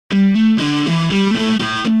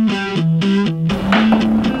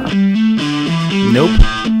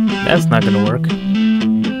That's not gonna work.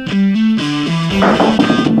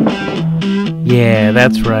 Yeah,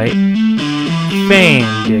 that's right.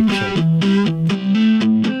 Fan diction.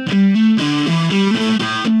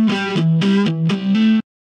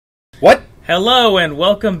 What? Hello and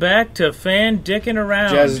welcome back to Fan Dickin'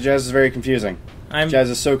 Around. Jazz is very confusing. Jazz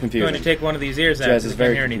is so confusing. I'm going to take one of these ears out Jazz is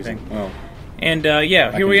very I can't hear confusing. anything. Oh. And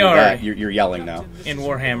yeah, here we are. You're yelling now. In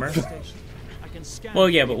Warhammer. Well,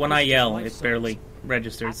 yeah, but when I yell, it barely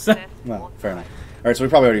registers. So. Well, fair enough. Alright, so we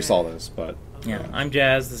probably already saw this, but... Yeah, I'm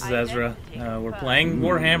Jazz, this is Ezra. We're playing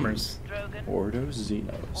Warhammers. Ordo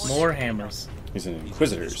Xenos. More hammers. He's an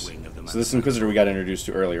Inquisitors. So this Inquisitor we got introduced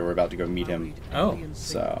to earlier, we're about to go meet him. Oh.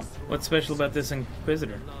 So... What's special about this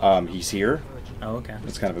Inquisitor? He's here. Oh, okay.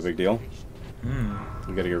 It's kind of a big deal. Hmm.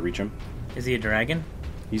 We gotta go reach him. Is he a dragon?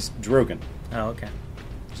 He's Drogon. Oh, okay.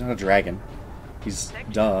 He's not a dragon. He's...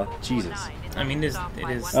 duh. Jesus. I mean, it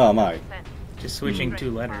is Oh, my. just switching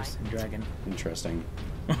two letters in dragon. Interesting.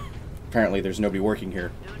 Apparently there's nobody working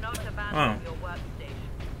here. Oh.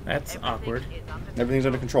 That's awkward. Everything's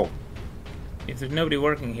under control. If there's nobody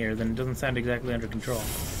working here, then it doesn't sound exactly under control.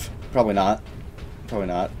 Probably not. Probably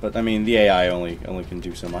not. But, I mean, the AI only can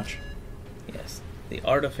do so much. Yes. The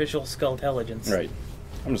artificial skull-telligence. Right.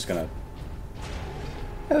 I'm just gonna...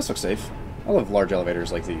 Yeah, this looks safe. I love large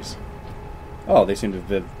elevators like these. Oh, they seem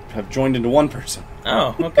to have joined into one person.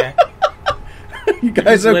 Oh, okay. You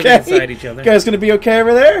guys live okay? inside each other. You guys gonna be okay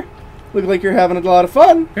over there? Look like you're having a lot of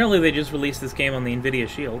fun. Apparently they just released this game on the NVIDIA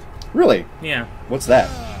Shield. Really? Yeah. What's that?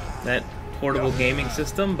 That portable gaming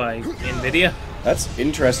system by NVIDIA. That's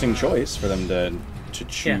interesting choice for them to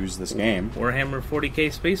choose this game. Warhammer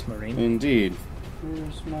 40k Space Marine. Indeed.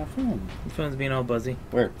 Where's my phone? Your phone's being all buzzy.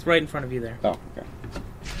 Where? It's right in front of you there. Oh, okay.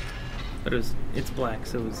 But it's black,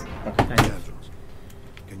 so it was Okay. kind of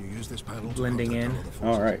Can you use this panel blending in.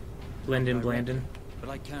 Alright. Blend in, blandin'. But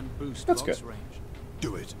I can boost That's Vox good. range.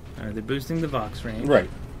 Do it. They're boosting the Vox range. Right.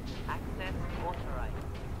 Access authorized.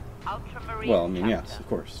 Ultramarine Well, I mean, yes, chapter. of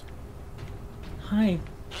course. Hi.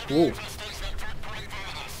 Ooh.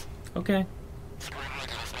 Okay.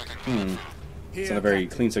 It's not a very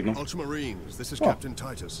clean signal. Ultramarines, this is Oh. Captain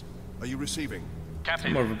Titus. Are you receiving? Captain,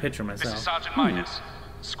 I'm more of a picture this is myself. Sergeant Midas.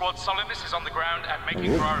 Squad Solidus is on the ground and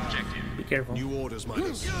making for our objective. Be careful. New orders,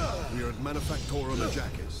 Midas. We are at Manufactorum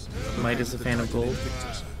Ajakis. Midas a fan of gold.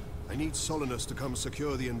 Invictus. I need Solinus to come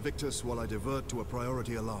secure the Invictus while I divert to a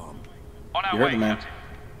priority alarm. On our You heard way, the man. Captain.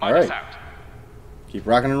 All Midas right. out. Keep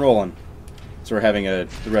rocking and rolling. So we're having the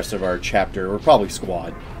rest of our chapter, or probably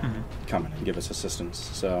squad, come in and give us assistance.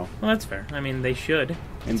 So, Well, that's fair. I mean, they should.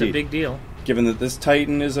 It's a Indeed. big deal. given that this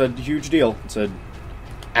Titan is a huge deal, it's a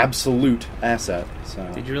absolute asset. So,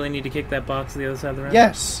 Did you really need to kick that box to the other side of the room?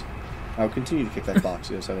 yes, I'll continue to kick that box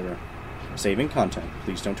to the other side of the room. Saving content.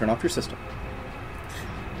 Please don't turn off your system.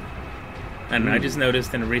 I don't know, I just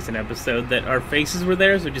noticed in a recent episode that our faces were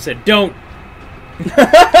there, so we just said, don't!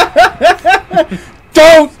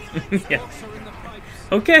 Don't. Yeah.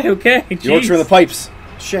 Okay. The orcs are in the pipes.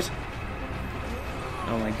 Shit.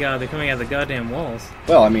 Oh my god, they're coming out of the goddamn walls.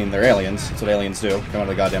 Well, I mean, they're aliens. That's what aliens do. Come out of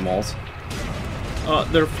the goddamn walls.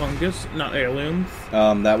 They're fungus, not heirlooms.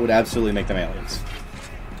 That would absolutely make them aliens.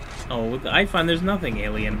 Oh, I find there's nothing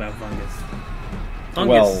alien about fungus.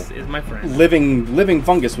 Well, Fungus is my friend. Living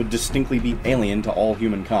fungus would distinctly be alien to all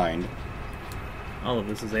humankind. All of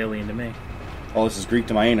this is alien to me. All this is Greek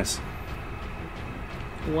to my anus.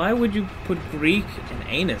 Why would you put Greek and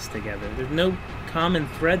anus together? There's no common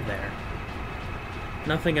thread there.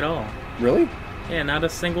 Nothing at all. Really? Yeah, not a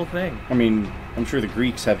single thing. I mean, I'm sure the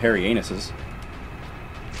Greeks have hairy anuses.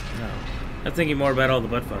 No. I'm thinking more about all the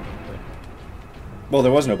butt fucking. But... Well,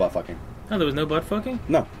 there was no butt fucking. Oh, there was no butt fucking?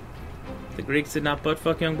 No. The Greeks did not butt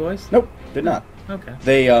fuck young boys? Nope. Did not. Okay.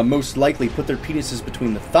 They most likely put their penises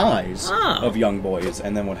between the thighs Oh. of young boys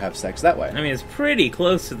and then would have sex that way. I mean, it's pretty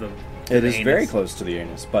close to the It is anus. very close to the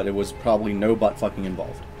anus, but it was probably no butt fucking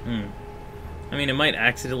involved. I mean, it might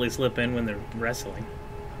accidentally slip in when they're wrestling.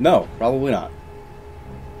 No, probably not.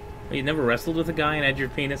 Well, you never wrestled with a guy and had your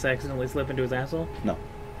penis accidentally slip into his asshole? No.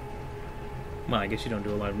 Well, I guess you don't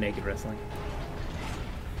do a lot of naked wrestling.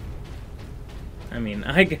 I mean,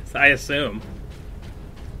 I assume.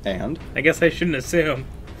 And? I guess I shouldn't assume.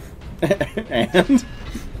 And?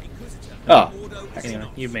 Ah. Anyway,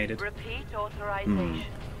 you've made it. Repeat authorization.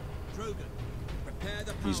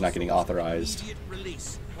 He's not getting authorized.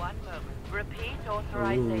 One moment. Repeat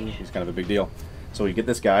authorization. He's kind of a big deal. So we get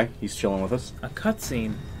this guy. He's chilling with us. A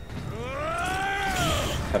cutscene.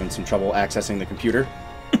 Having some trouble accessing the computer.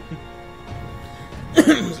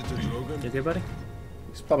 You okay, buddy?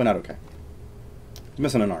 He's probably not okay. He's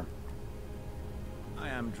missing an arm. I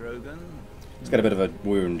am Drogon. He's got a bit of a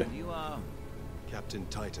wound. You are. Captain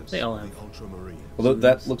Titus, They all of have. the Ultramarine. Although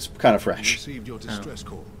that looks kind of We fresh. received your distress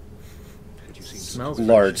call. But you seem to Smells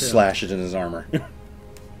Large fresh, too. slashes in his armor.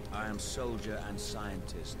 I am soldier and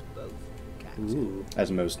scientist, both. Captain. Ooh.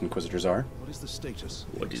 As most Inquisitors are. What is the status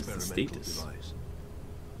of What is the experimental status? device?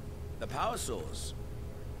 The power source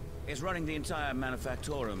is running the entire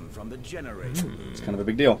manufactorum from the generator. It's kind of a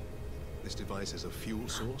big deal. This device is a fuel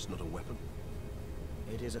source, not a weapon.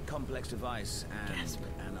 It is a complex device and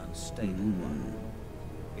an unstable one.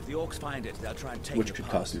 If the orcs find it, they'll try and take Which it could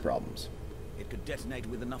apart. cause some problems. It could detonate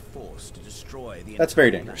with enough force to destroy the That's very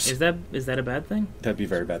entire dangerous. Is that a bad thing? That'd be a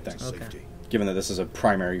very bad thing. Okay. Safety. Given that this is a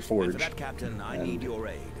primary And forge. for that, Captain, I And- need your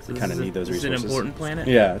aid. So Kinda this is need those this is an resources. important planet?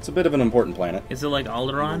 Yeah, it's a bit of an important planet. Is it like You're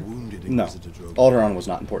Alderaan? wounded, No. Inquisitor Drogo. Alderaan was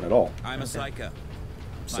not important at all. I'm a psyker.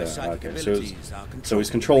 So, My psychic okay, abilities are so he's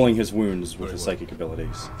controlling his wounds with his psychic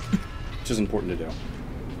abilities. Which is important to do.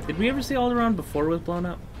 Did we ever see Alderaan before it was blown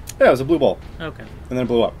up? Yeah, it was a blue ball. Okay. And then it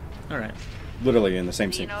blew up. Alright. Literally in the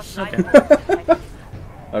same scene. Okay.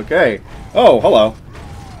 Okay. Oh, hello.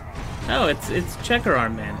 Oh, it's Checker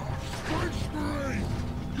Arm Man.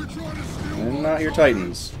 And not your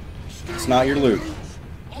Titans. It's not your loot.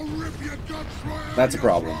 That's a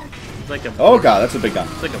problem. It's like a Oh god, that's a big gun.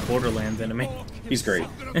 it's like a Borderlands enemy. He's great.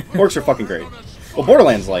 Orcs are fucking great. Well,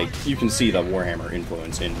 Borderlands, like, you can see the Warhammer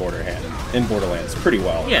influence in Borderlands pretty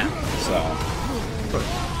well. Yeah. So,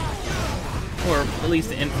 Or at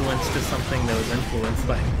least influence to something that was influenced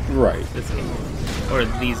by right. this game. Or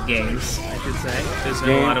these games, I should say. There's been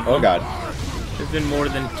a Game, lot of them. oh god. There's been more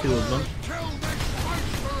than 2 of them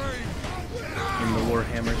in the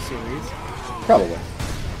Warhammer series. Probably.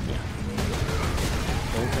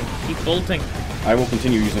 Bolting. Keep bolting. I will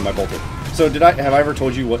continue using my bolter. So, have I ever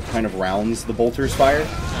told you what kind of rounds the bolters fire?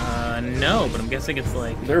 No, but I'm guessing it's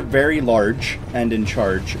like... They're very large and in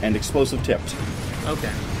charge and explosive tipped. Okay.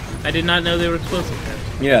 I did not know they were explosive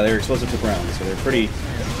tipped. Yeah, they're explosive tip rounds, so they're pretty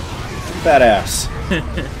badass.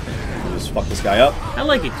 We'll just fuck this guy up. I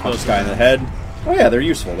like Punch explosive this guy in the head. Oh yeah, they're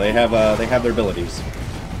useful. They have their abilities.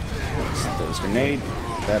 Set this grenade.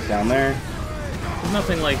 Put that down there. There's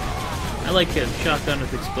nothing like... I like a shotgun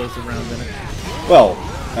with explosive rounds in it. Well,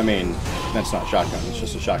 I mean, that's not a shotgun. It's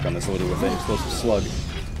just a shotgun that's loaded with an explosive slug.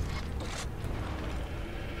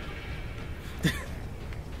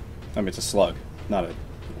 I mean, it's a slug, not a.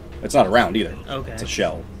 It's not a round either. Okay. It's a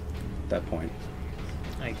shell. At that point.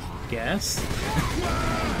 I guess.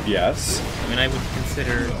 Yes. I mean, I would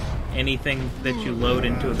consider anything that you load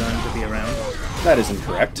into a gun to be a round. That is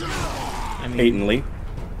incorrect. I mean, Patently.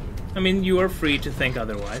 I mean, you are free to think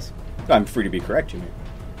otherwise. I'm free to be correct, you mean.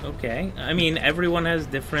 Okay. I mean, everyone has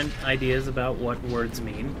different ideas about what words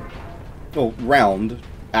mean. Well, round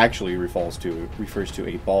actually refers to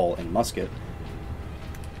a ball and musket.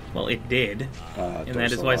 Well, it did. And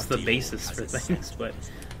that is why it's the basis for things, but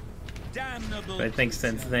I think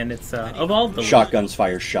since then it's evolved a little. Shotguns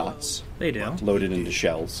fire shots They do. loaded into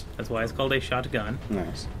shells. That's why it's called a shotgun.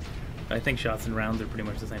 Nice. I think shots and rounds are pretty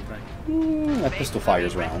much the same thing. A pistol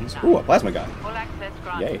fires rounds. Ooh, a plasma gun. Full access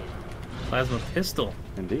granted. Yay. Plasma pistol.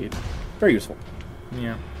 Indeed. Very useful.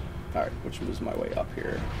 Yeah. Alright, which was my way up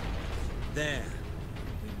here. There.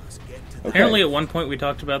 We must get to Okay. Apparently, at one point we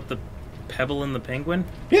talked about the pebble and the penguin.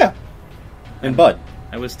 Yeah. And Bud.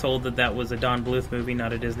 I was told that that was a Don Bluth movie,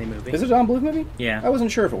 not a Disney movie. Is it a Don Bluth movie? Yeah. I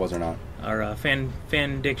wasn't sure if it was or not. Our fan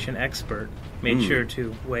diction expert made sure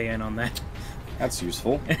to weigh in on that. That's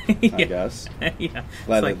useful, Yeah. I guess. Yeah. Glad It's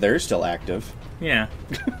that like, they're still active. yeah.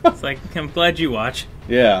 It's like, I'm glad you watch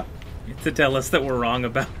Yeah. to tell us that we're wrong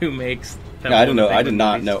about who makes No, I didn't know. I Penguin did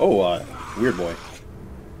not movies. know. Oh, Weird Boy.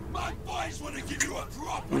 My boys want to give you a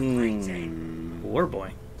proper War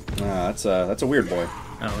Boy. That's a Weird Boy.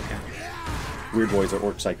 Oh, okay. Weird Boys are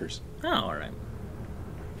orc psychers. Oh, alright.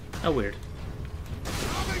 Oh, weird.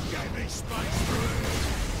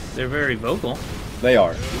 They're very vocal, They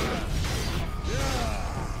are.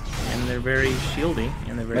 and they're very shieldy,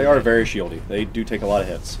 and they're very... They are very shieldy. They do take a lot of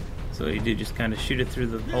hits. So you do just kind of shoot it through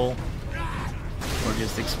the hole, or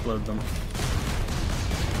just explode them.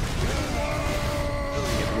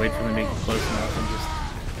 You have to wait for them to get close enough and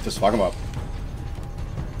just... Just fuck them up.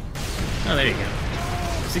 Oh, there you go.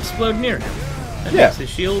 Just explode near him. That Yeah. makes his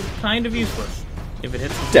shield kind of useless. If it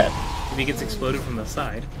hits him. Dead. If he gets exploded from the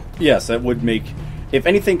side. Yes, that would make... If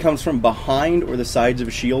anything comes from behind or the sides of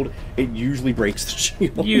a shield, it usually breaks the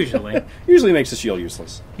shield. Usually. Usually makes the shield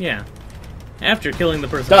useless. Yeah. After killing the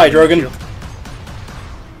person... Die, holding the Drogon. shield.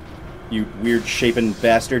 You weird shapen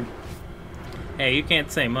bastard. Hey, you can't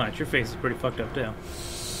say much. Your face is pretty fucked up, too.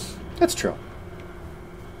 That's true.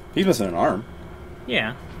 He's missing an arm.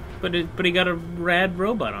 Yeah. But he got a rad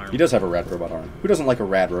robot arm. He does have a rad robot arm. Who doesn't like a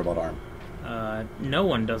rad robot arm? No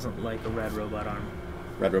one doesn't like a rad robot arm.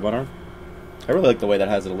 Rad robot arm? I really like the way that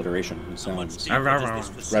has an alliteration. It sounds... Rad robot arm.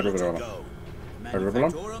 Rad robot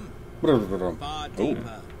arm? Far Oh.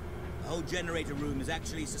 deeper. The whole generator room is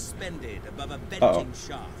actually suspended above a venting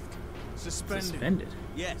shaft. Suspended.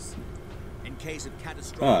 Yes. In case of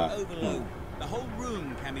catastrophic Ah. overload, the whole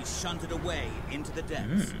room can be shunted away into the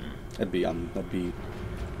depths. That'd be oh,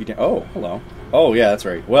 hello. Oh, yeah, that's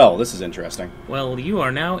right. Well, this is interesting. Well, you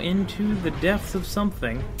are now into the depths of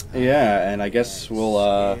something. Yeah, and I guess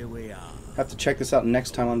we'll, Here we are. have to check this out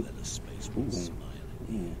next time on...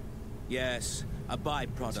 Ooh. Yes, a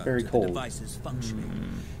byproduct very of cold. the device's functioning.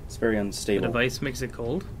 It's very The unstable. device makes it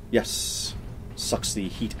cold? Yes. Sucks the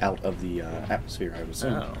heat out of the atmosphere, I would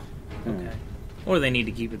assume. Oh, okay. Or they need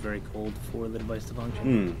to keep it very cold for the device to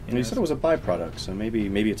function. And you said it was a byproduct, so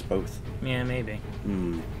maybe it's both. Yeah, maybe.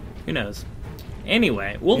 Who knows?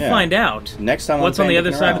 Anyway, we'll Yeah. find out Next time what's on on the Fan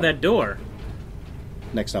other Dicking side Around. of that door.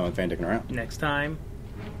 Next time on Fan Dicking Around. Next time.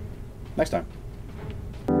 Next time.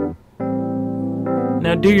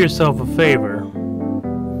 Now do yourself a favor.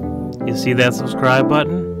 You see that subscribe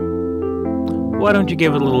button? Why don't you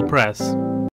give it a little press?